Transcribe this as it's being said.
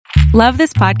Love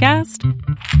this podcast?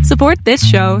 Support this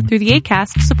show through the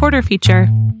Acast supporter feature.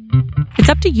 It's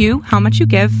up to you how much you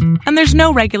give, and there's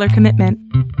no regular commitment.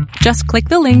 Just click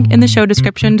the link in the show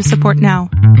description to support now.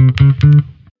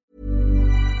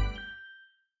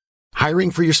 Hiring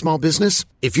for your small business?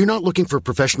 If you're not looking for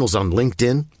professionals on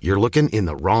LinkedIn, you're looking in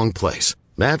the wrong place.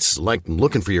 That's like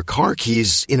looking for your car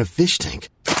keys in a fish tank.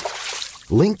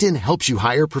 LinkedIn helps you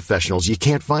hire professionals you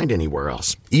can't find anywhere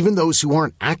else, even those who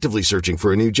aren't actively searching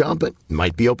for a new job but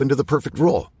might be open to the perfect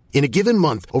role. In a given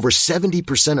month, over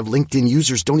 70% of LinkedIn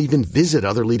users don't even visit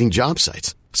other leading job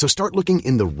sites. So start looking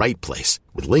in the right place.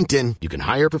 With LinkedIn, you can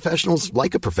hire professionals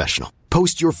like a professional.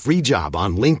 Post your free job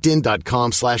on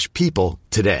linkedin.com/people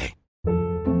today.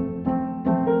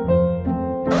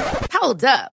 Hold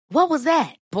up. What was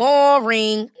that?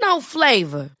 Boring. No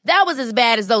flavor. That was as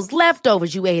bad as those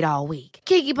leftovers you ate all week.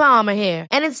 Keke Palmer here,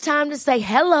 and it's time to say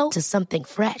hello to something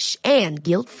fresh and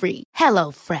guilt-free.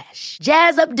 Hello Fresh.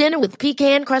 Jazz up dinner with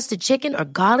pecan-crusted chicken or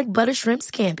garlic butter shrimp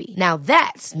scampi. Now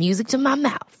that's music to my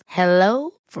mouth.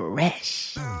 Hello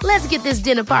Fresh. Let's get this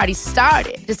dinner party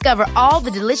started. Discover all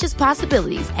the delicious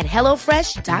possibilities at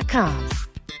hellofresh.com.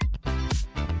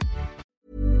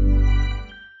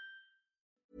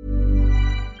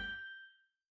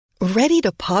 Ready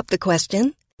to pop the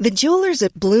question? The jewelers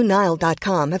at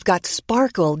BlueNile.com have got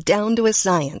sparkle down to a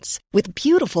science with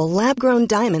beautiful lab-grown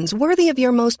diamonds worthy of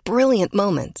your most brilliant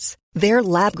moments. Their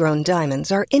lab-grown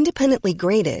diamonds are independently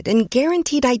graded and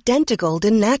guaranteed identical to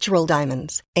natural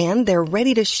diamonds, and they're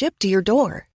ready to ship to your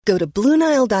door. Go to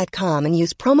BlueNile.com and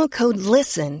use promo code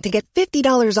LISTEN to get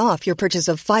 $50 off your purchase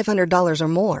of $500 or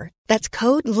more. That's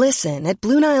code LISTEN at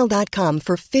BlueNile.com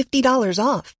for $50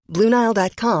 off.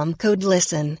 BlueNile.com, code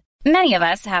LISTEN. Many of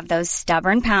us have those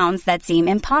stubborn pounds that seem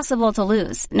impossible to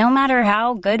lose, no matter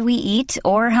how good we eat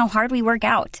or how hard we work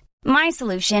out. My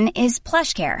solution is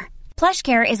PlushCare.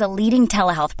 PlushCare is a leading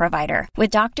telehealth provider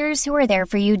with doctors who are there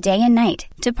for you day and night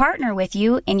to partner with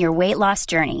you in your weight loss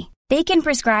journey. They can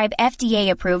prescribe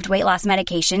FDA-approved weight loss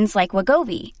medications like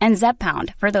Wegovy and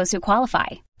Zepbound for those who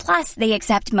qualify. Plus, they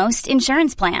accept most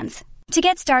insurance plans. To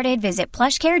get started, visit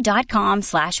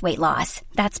plushcare.com/weightloss.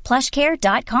 That's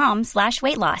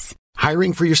plushcare.com/weightloss.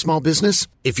 Hiring for your small business?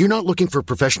 If you're not looking for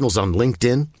professionals on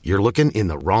LinkedIn, you're looking in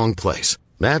the wrong place.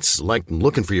 That's like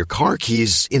looking for your car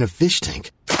keys in a fish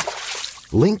tank.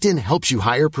 LinkedIn helps you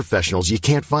hire professionals you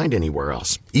can't find anywhere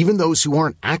else, even those who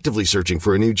aren't actively searching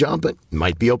for a new job but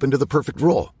might be open to the perfect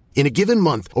role. In a given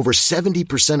month, over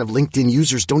 70% of LinkedIn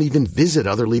users don't even visit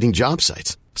other leading job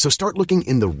sites. So start looking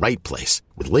in the right place.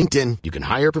 With LinkedIn, you can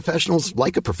hire professionals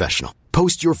like a professional.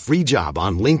 Post your free job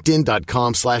on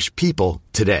linkedin.com/people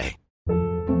today.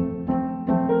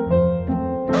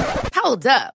 Hold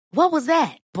up. What was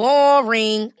that?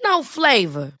 Boring. No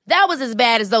flavor. That was as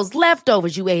bad as those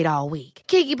leftovers you ate all week.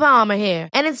 Keke Palmer here,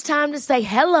 and it's time to say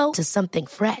hello to something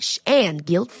fresh and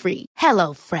guilt-free.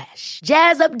 Hello Fresh.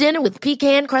 Jazz up dinner with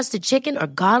pecan-crusted chicken or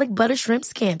garlic butter shrimp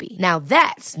scampi. Now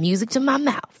that's music to my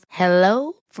mouth.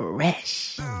 Hello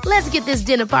Fresh. Let's get this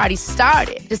dinner party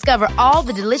started. Discover all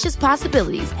the delicious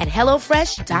possibilities at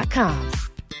hellofresh.com.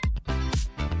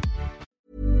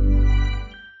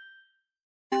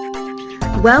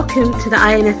 Welcome to the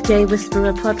INFJ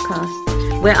Whisperer podcast,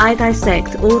 where I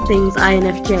dissect all things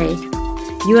INFJ.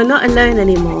 You are not alone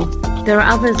anymore. There are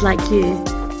others like you.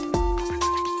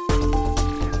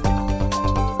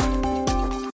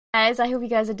 Guys, I hope you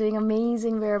guys are doing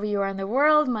amazing wherever you are in the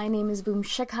world. My name is Boom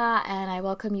Shikha, and I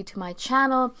welcome you to my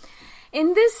channel.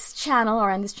 In this channel,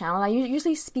 I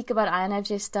usually speak about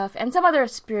INFJ stuff and some other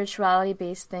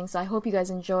spirituality-based things, so I hope you guys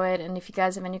enjoy it. And if you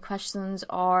guys have any questions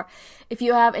or if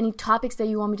you have any topics that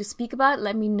you want me to speak about,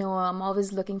 let me know. I'm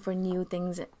always looking for new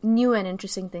and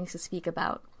interesting things to speak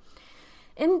about.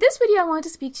 In this video, I wanted to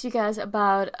speak to you guys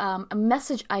about a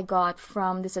message I got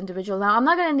from this individual. Now, I'm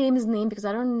not going to name his name because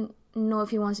I don't know if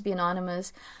he wants to be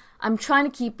anonymous. I'm trying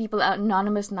to keep people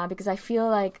anonymous now because I feel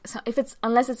like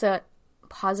unless it's a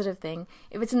positive thing,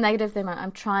 if it's a negative thing,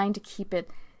 I'm trying to keep it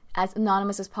as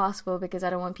anonymous as possible because I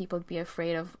don't want people to be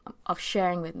afraid of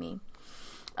sharing with me.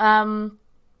 So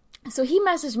he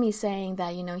messaged me saying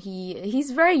that,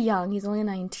 he's very young, he's only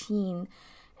 19,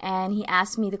 and he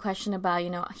asked me the question about,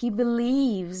 he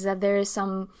believes that there is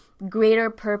some greater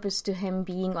purpose to him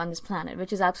being on this planet,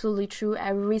 which is absolutely true.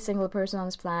 Every single person on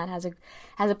this planet has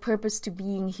a purpose to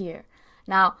being here.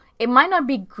 Now, it might not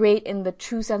be great in the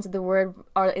true sense of the word,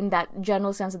 or in that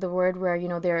general sense of the word where,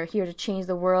 they're here to change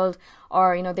the world,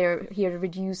 or, they're here to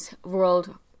reduce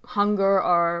world hunger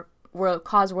or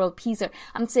cause world peace.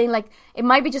 I'm saying, like, it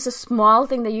might be just a small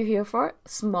thing that you're here for.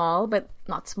 Small, but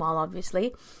not small,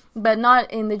 obviously. but not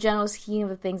in the general scheme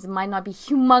of things. It might not be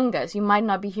humongous. You might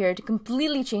not be here to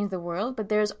completely change the world, but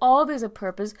there's always a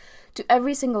purpose to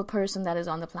every single person that is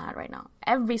on the planet right now.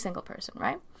 Every single person,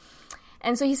 right?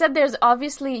 And so he said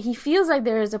he feels like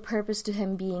there is a purpose to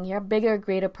him being here, a bigger,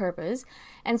 greater purpose.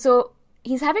 And so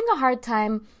he's having a hard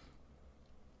time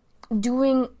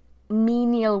doing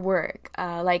menial work,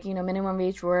 like, minimum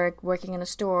wage work, working in a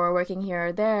store, working here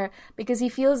or there, because he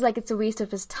feels like it's a waste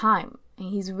of his time. And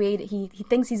he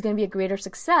thinks he's going to be a greater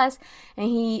success, and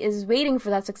he is waiting for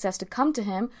that success to come to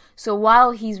him. So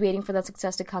while he's waiting for that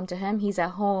success to come to him, he's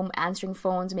at home answering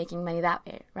phones, making money that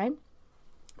way, right?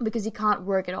 Because he can't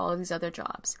work at all of these other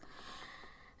jobs.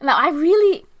 Now, I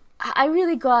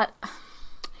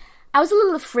was a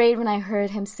little afraid when I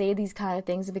heard him say these kind of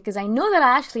things, because I know that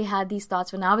I actually had these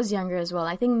thoughts when I was younger as well.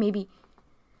 I think maybe,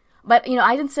 but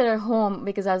I didn't sit at home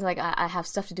because I was like, I have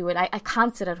stuff to do and I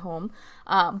can't sit at home.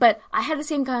 But I had the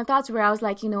same kind of thoughts where I was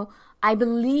like, I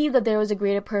believe that there was a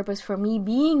greater purpose for me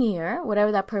being here,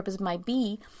 whatever that purpose might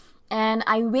be. And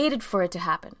I waited for it to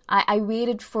happen. I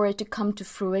waited for it to come to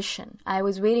fruition. I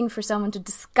was waiting for someone to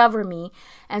discover me.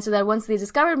 And so that once they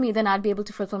discovered me, then I'd be able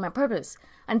to fulfill my purpose.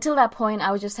 Until that point,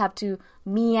 I would just have to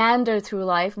meander through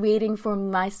life, waiting for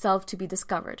myself to be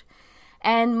discovered.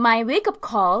 And my wake-up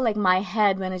call, like my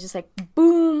head, when it's just like,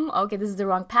 boom, okay, this is the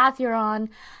wrong path you're on,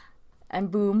 and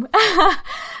boom,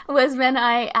 was when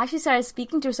I actually started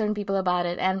speaking to certain people about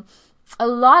it. And a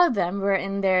lot of them were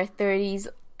in their 30s,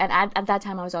 and at that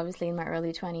time I was obviously in my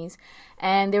early 20s,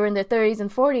 and they were in their 30s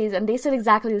and 40s, and they said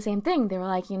exactly the same thing. They were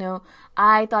like,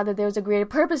 I thought that there was a greater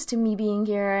purpose to me being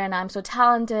here, and I'm so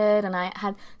talented, and I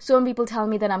had so many people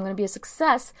telling me that I'm going to be a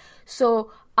success.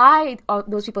 So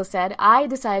those people said, I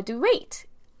decided to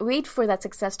wait for that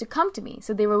success to come to me.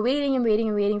 So they were waiting and waiting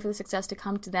and waiting for the success to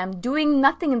come to them, doing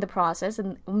nothing in the process,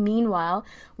 and meanwhile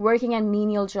working at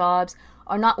menial jobs,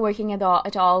 or not working at all,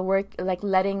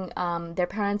 letting their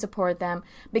parents support them,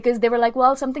 because they were like,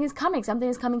 well, something is coming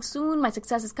soon, my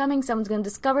success is coming, someone's going to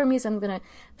discover me, someone's going to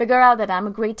figure out that I'm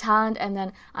a great talent, and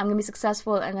then I'm going to be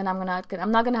successful, and then I'm not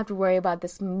going to have to worry about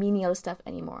this menial stuff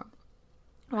anymore,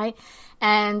 right?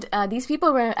 And these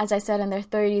people were, as I said, in their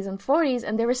 30s and 40s,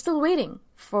 and they were still waiting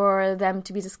for them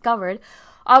to be discovered.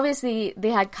 Obviously, they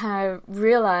had kind of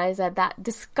realized that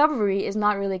discovery is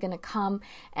not really going to come,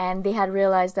 and they had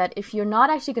realized that if you're not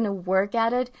actually going to work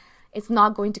at it, it's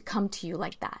not going to come to you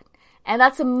like that. And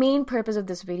that's the main purpose of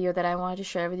this video that I wanted to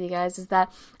share with you guys, is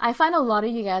that I find a lot of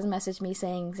you guys message me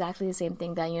saying exactly the same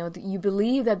thing, that, you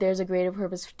believe that there's a greater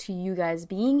purpose to you guys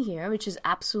being here, which is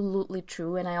absolutely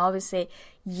true. And I always say,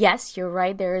 yes, you're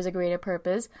right, there is a greater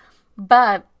purpose,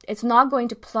 but it's not going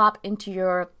to plop into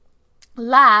your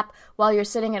lap while you're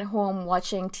sitting at home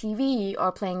watching TV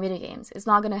or playing video games. It's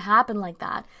not going to happen like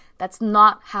that. That's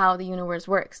not how the universe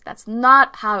works. That's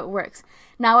not how it works.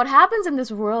 Now, what happens in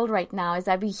this world right now is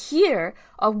that we hear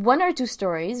of one or two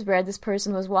stories where this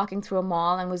person was walking through a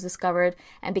mall and was discovered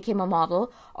and became a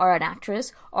model or an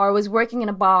actress, or was working in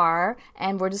a bar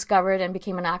and were discovered and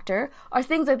became an actor, or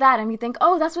things like that. And we think,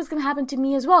 oh, that's what's going to happen to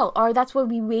me as well, or that's what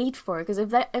we wait for. Because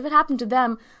if it happened to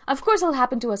them, of course it'll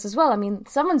happen to us as well. I mean,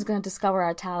 someone's going to discover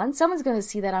our talent. Someone's going to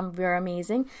see that we're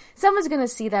amazing. Someone's going to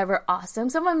see that we're awesome.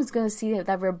 Someone's going to see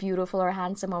that we're beautiful or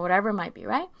handsome or whatever it might be,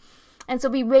 right? And so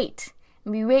we wait.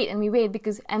 We wait and we wait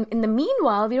because, and in the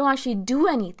meanwhile, we don't actually do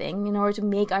anything in order to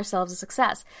make ourselves a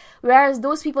success. Whereas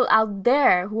those people out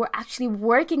there who are actually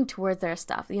working towards their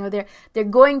stuff, they're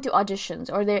going to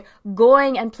auditions, or they're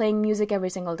going and playing music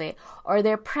every single day, or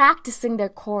they're practicing their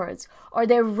chords, or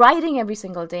they're writing every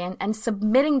single day and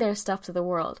submitting their stuff to the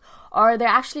world, or they're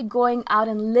actually going out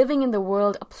and living in the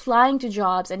world, applying to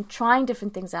jobs and trying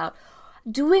different things out,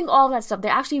 doing all that stuff.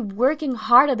 They're actually working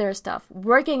hard at their stuff,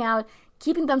 working out,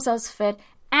 keeping themselves fit,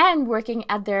 and working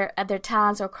at their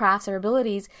talents or crafts or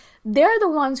abilities. They're the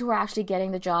ones who are actually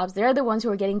getting the jobs. They're the ones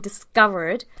who are getting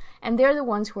discovered, and they're the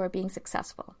ones who are being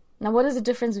successful. Now, what is the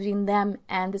difference between them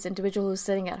and this individual who's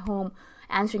sitting at home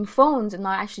answering phones and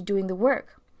not actually doing the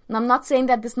work? And I'm not saying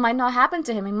that this might not happen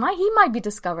to him. He might be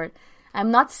discovered. I'm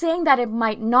not saying that it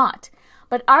might not.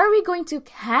 But are we going to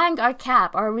hang our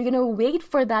cap? Or are we going to wait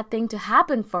for that thing to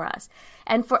happen for us?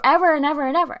 And forever and ever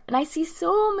and ever. And I've seen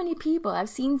so many people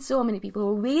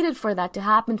who waited for that to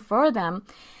happen for them.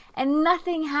 And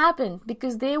nothing happened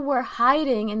because they were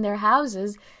hiding in their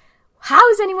houses. How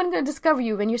is anyone going to discover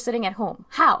you when you're sitting at home?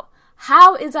 How?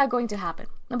 How is that going to happen?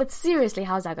 No, but seriously,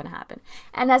 how is that going to happen?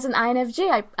 And as an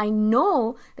INFJ, I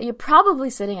know that you're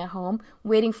probably sitting at home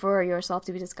waiting for yourself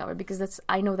to be discovered, because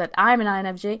I know that I'm an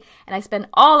INFJ and I spend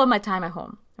all of my time at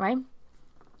home, right?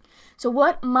 So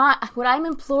what I'm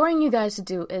imploring you guys to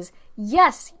do is,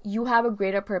 yes, you have a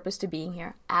greater purpose to being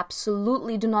here.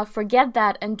 Absolutely. Do not forget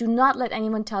that, and do not let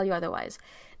anyone tell you otherwise.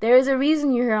 There is a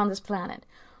reason you're here on this planet.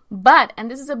 But,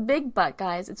 and this is a big but,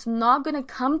 guys, it's not going to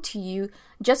come to you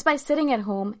just by sitting at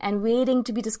home and waiting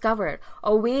to be discovered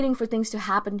or waiting for things to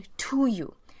happen to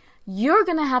you. You're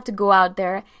going to have to go out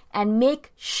there and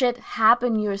make shit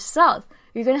happen yourself.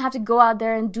 You're going to have to go out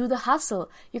there and do the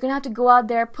hustle. You're going to have to go out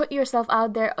there, put yourself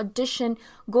out there, audition,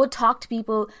 go talk to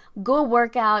people, go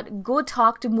work out, go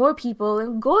talk to more people,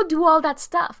 and go do all that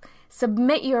stuff.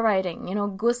 Submit your writing,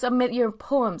 go submit your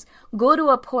poems. Go to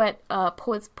a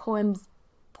poets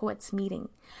meeting.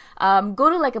 Go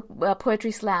to like a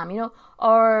poetry slam,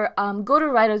 or go to a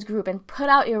writer's group and put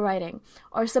out your writing,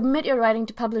 or submit your writing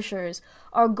to publishers,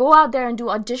 or go out there and do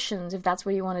auditions if that's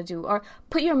what you want to do, or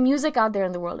put your music out there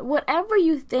in the world. Whatever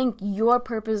you think your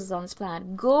purpose is on this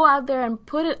planet, go out there and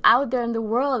put it out there in the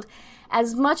world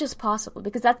as much as possible,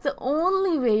 because that's the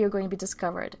only way you're going to be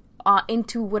discovered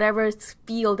into whatever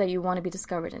field that you want to be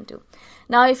discovered into.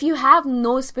 Now, if you have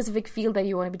no specific field that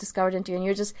you want to be discovered into and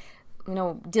you're just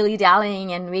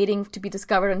dilly-dallying and waiting to be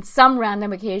discovered on some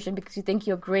random occasion because you think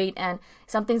you're great and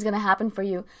something's going to happen for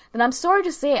you, then I'm sorry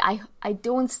to say, I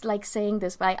don't like saying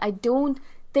this, but I don't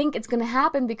think it's going to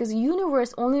happen, because the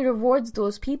universe only rewards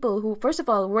those people who, first of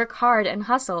all, work hard and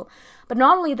hustle, but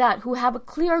not only that, who have a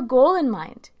clear goal in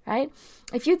mind, right?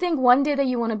 If you think one day that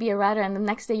you want to be a writer, and the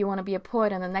next day you want to be a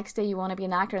poet, and the next day you want to be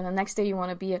an actor, and the next day you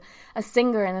want to be a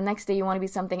singer, and the next day you want to be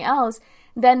something else,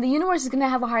 then the universe is going to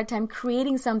have a hard time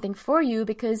creating something for you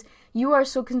because you are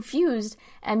so confused.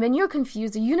 And when you're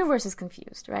confused, the universe is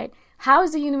confused, right? How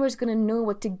is the universe going to know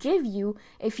what to give you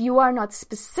if you are not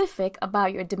specific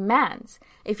about your demands?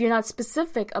 If you're not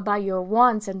specific about your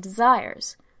wants and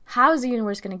desires? How is the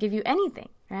universe going to give you anything,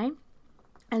 right?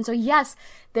 And so, yes,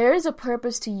 there is a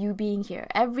purpose to you being here.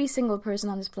 Every single person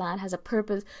on this planet has a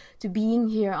purpose to being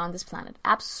here on this planet.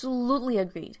 Absolutely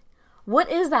agreed.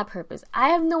 What is that purpose? I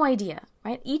have no idea,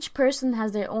 right? Each person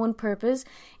has their own purpose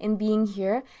in being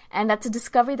here, and that's a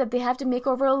discovery that they have to make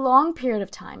over a long period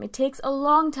of time. It takes a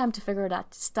long time to figure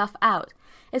that stuff out,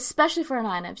 especially for an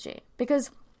INFJ, because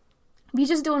we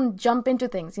just don't jump into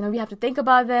things. We have to think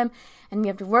about them, and we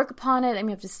have to work upon it, and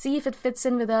we have to see if it fits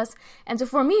in with us. And so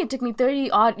for me, it took me 30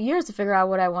 odd years to figure out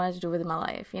what I wanted to do with my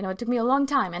life. It took me a long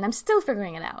time, and I'm still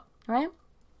figuring it out, right?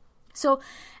 So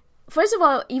first of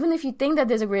all, even if you think that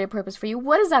there's a greater purpose for you,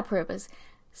 what is that purpose?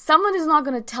 Someone is not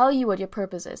going to tell you what your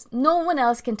purpose is. No one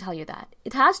else can tell you that.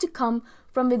 It has to come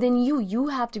from within you. You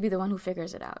have to be the one who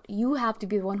figures it out. You have to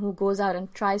be the one who goes out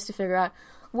and tries to figure out,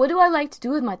 what do I like to do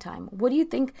with my time? What do you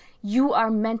think you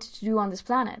are meant to do on this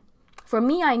planet? For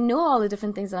me, I know all the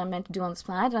different things that I'm meant to do on this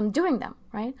planet, and I'm doing them,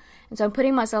 right? And so I'm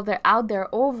putting myself out there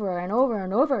over and over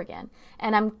and over again.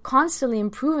 And I'm constantly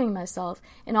improving myself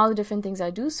in all the different things I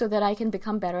do so that I can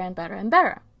become better and better and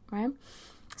better, right?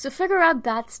 So figure out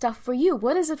that stuff for you.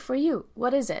 What is it for you?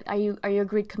 What is it? Are you a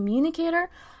great communicator?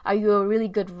 Are you a really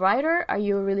good writer? Are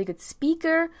you a really good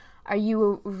speaker? Are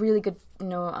you a really good,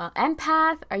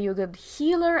 empath? Are you a good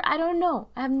healer? I don't know.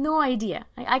 I have no idea.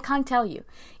 I can't tell you.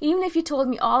 Even if you told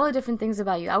me all the different things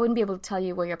about you, I wouldn't be able to tell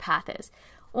you what your path is.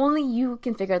 Only you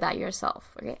can figure that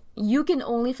yourself, okay? You can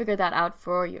only figure that out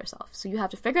for yourself. So you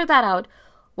have to figure that out.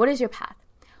 What is your path?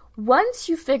 Once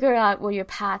you figure out what your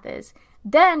path is,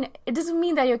 then it doesn't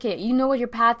mean that, okay, you know what your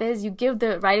path is, you give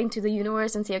the writing to the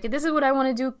universe and say, okay, this is what I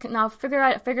want to do, now figure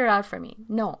it out for me.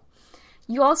 No.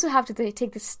 You also have to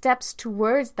take the steps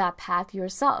towards that path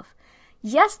yourself.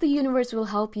 Yes, the universe will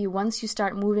help you once you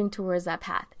start moving towards that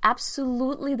path.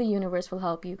 Absolutely, the universe will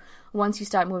help you once you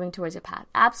start moving towards your path.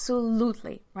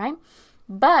 Absolutely, right?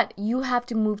 But you have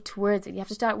to move towards it. You have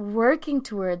to start working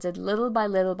towards it little by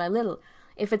little by little.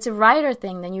 If it's a writer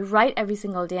thing, then you write every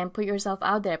single day and put yourself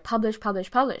out there. Publish,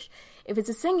 publish, publish. If it's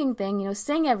a singing thing,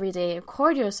 sing every day,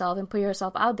 record yourself and put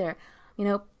yourself out there.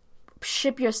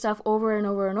 Ship your stuff over and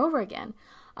over and over again.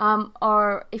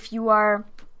 Or if you are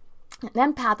an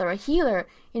empath or a healer,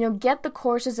 get the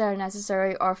courses that are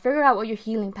necessary or figure out what your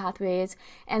healing pathway is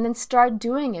and then start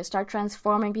doing it, start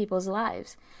transforming people's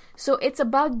lives. So it's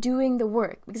about doing the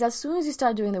work, because as soon as you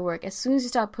start doing the work, as soon as you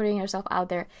start putting yourself out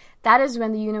there, that is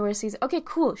when the universe sees, okay,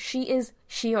 cool, she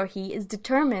or he is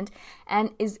determined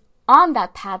and is on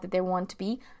that path that they want to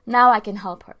be. Now I can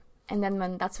help her. And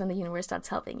then that's when the universe starts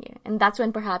helping you. And that's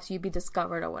when perhaps you be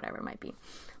discovered or whatever it might be.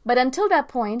 But until that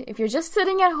point, if you're just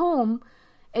sitting at home,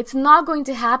 it's not going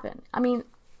to happen. I mean,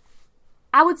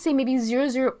 I would say maybe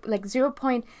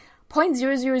 0.0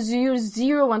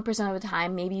 0.00001% of the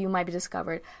time, maybe you might be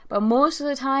discovered. But most of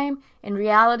the time, in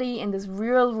reality, in this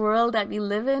real world that we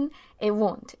live in, it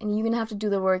won't. And you're going to have to do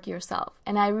the work yourself.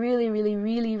 And I really, really,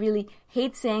 really, really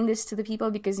hate saying this to the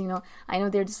people because, I know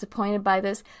they're disappointed by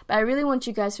this. But I really want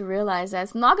you guys to realize that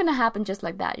it's not going to happen just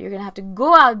like that. You're going to have to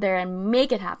go out there and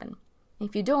make it happen.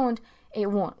 If you don't,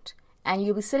 it won't. And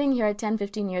you'll be sitting here at 10,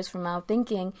 15 years from now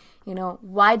thinking,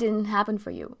 why didn't it happen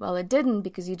for you? Well, it didn't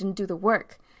because you didn't do the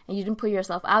work. And you didn't put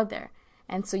yourself out there.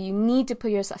 And so you need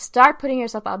to start putting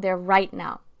yourself out there right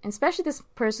now. And especially this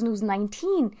person who's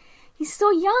 19. He's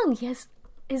so young. He has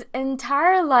his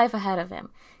entire life ahead of him.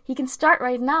 He can start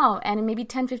right now. And in maybe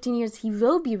 10, 15 years, he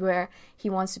will be where he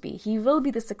wants to be. He will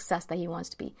be the success that he wants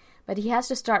to be. But he has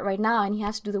to start right now and he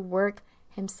has to do the work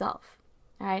himself.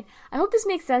 All right. I hope this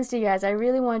makes sense to you guys. I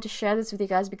really wanted to share this with you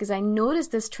guys because I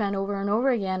noticed this trend over and over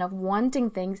again of wanting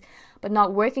things but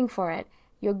not working for it.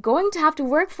 You're going to have to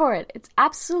work for it. It's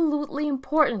absolutely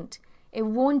important. It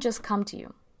won't just come to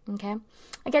you. Okay?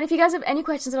 Again, if you guys have any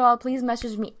questions at all, please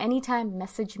message me anytime.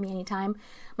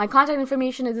 My contact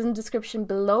information is in the description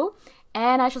below.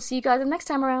 And I shall see you guys the next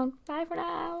time around. Bye for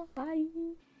now. Bye.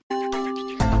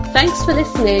 Thanks for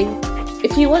listening.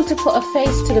 If you want to put a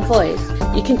face to the voice,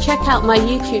 you can check out my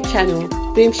YouTube channel,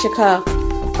 Boom Shakar.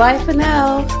 Bye for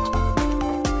now.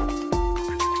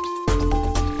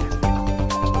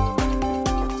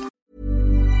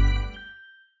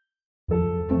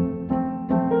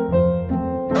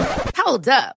 Hold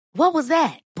up. What was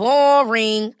that?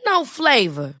 Boring. No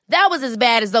flavor. That was as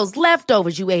bad as those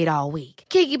leftovers you ate all week.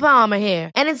 Keke Palmer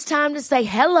here. And it's time to say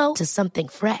hello to something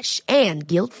fresh and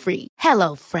guilt-free.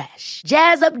 Hello Fresh.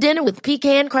 Jazz up dinner with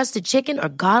pecan-crusted chicken or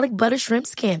garlic butter shrimp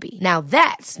scampi. Now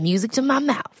that's music to my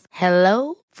mouth.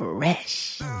 Hello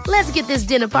Fresh. Let's get this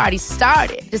dinner party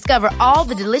started. Discover all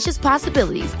the delicious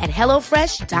possibilities at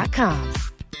HelloFresh.com.